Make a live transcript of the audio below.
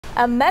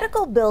A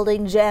medical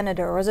building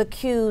janitor was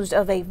accused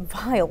of a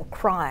vile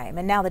crime,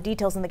 and now the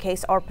details in the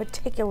case are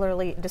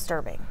particularly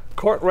disturbing.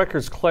 Court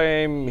records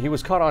claim he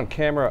was caught on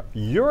camera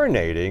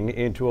urinating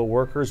into a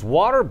worker's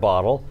water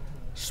bottle,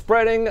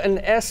 spreading an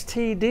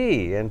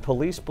STD, and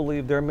police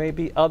believe there may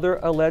be other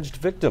alleged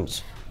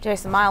victims.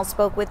 Jason Miles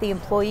spoke with the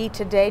employee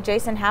today.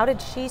 Jason, how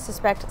did she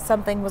suspect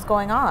something was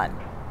going on?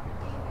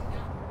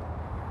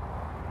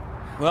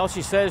 Well,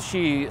 she says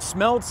she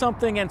smelled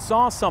something and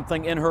saw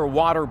something in her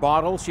water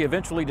bottle. She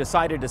eventually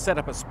decided to set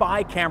up a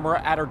spy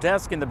camera at her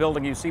desk in the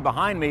building you see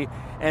behind me,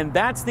 and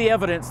that's the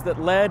evidence that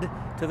led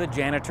to the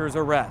janitor's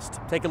arrest.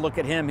 Take a look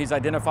at him. He's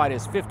identified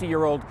as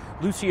 50-year-old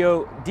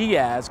Lucio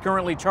Diaz,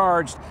 currently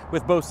charged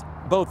with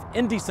both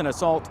indecent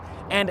assault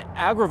and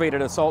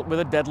aggravated assault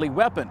with a deadly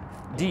weapon.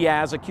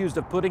 Diaz accused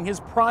of putting his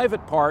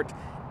private part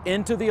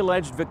into the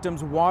alleged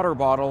victim's water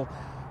bottle,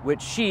 which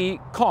she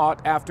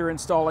caught after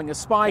installing a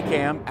spy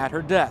cam at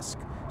her desk.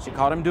 She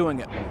caught him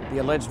doing it. The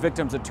alleged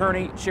victim's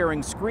attorney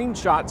sharing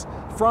screenshots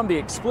from the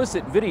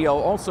explicit video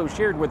also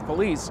shared with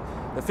police.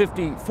 The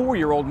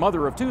 54-year-old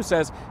mother of two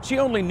says she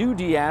only knew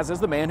Diaz as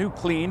the man who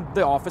cleaned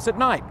the office at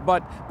night,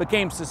 but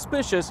became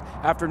suspicious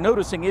after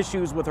noticing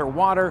issues with her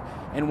water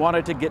and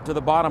wanted to get to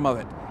the bottom of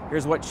it.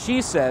 Here's what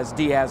she says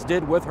Diaz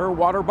did with her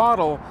water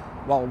bottle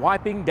while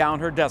wiping down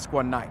her desk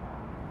one night.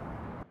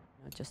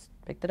 I just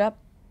picked it up,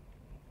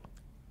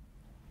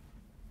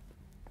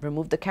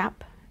 removed the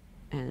cap,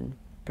 and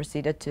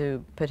proceeded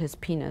to put his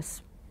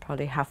penis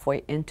probably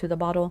halfway into the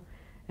bottle,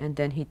 and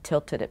then he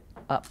tilted it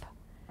up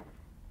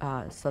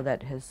so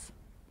that his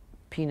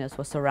penis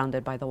was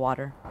surrounded by the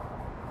water.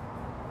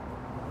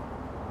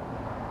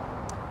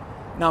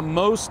 Now,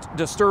 most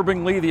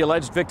disturbingly, the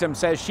alleged victim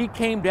says she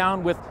came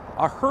down with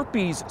a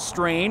herpes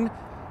strain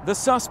the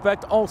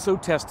suspect also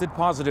tested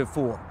positive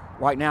for.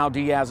 Right now,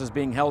 Diaz is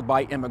being held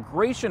by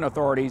immigration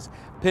authorities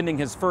pending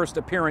his first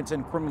appearance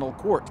in criminal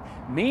court.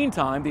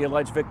 Meantime, the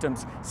alleged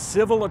victim's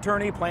civil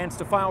attorney plans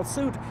to file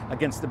suit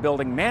against the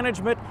building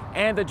management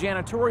and the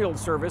janitorial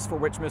service for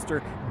which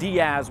Mr.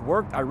 Diaz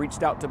worked. I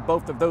reached out to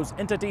both of those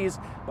entities,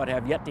 but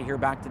have yet to hear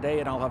back today,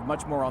 and I'll have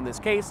much more on this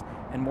case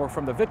and more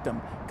from the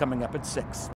victim coming up at 6.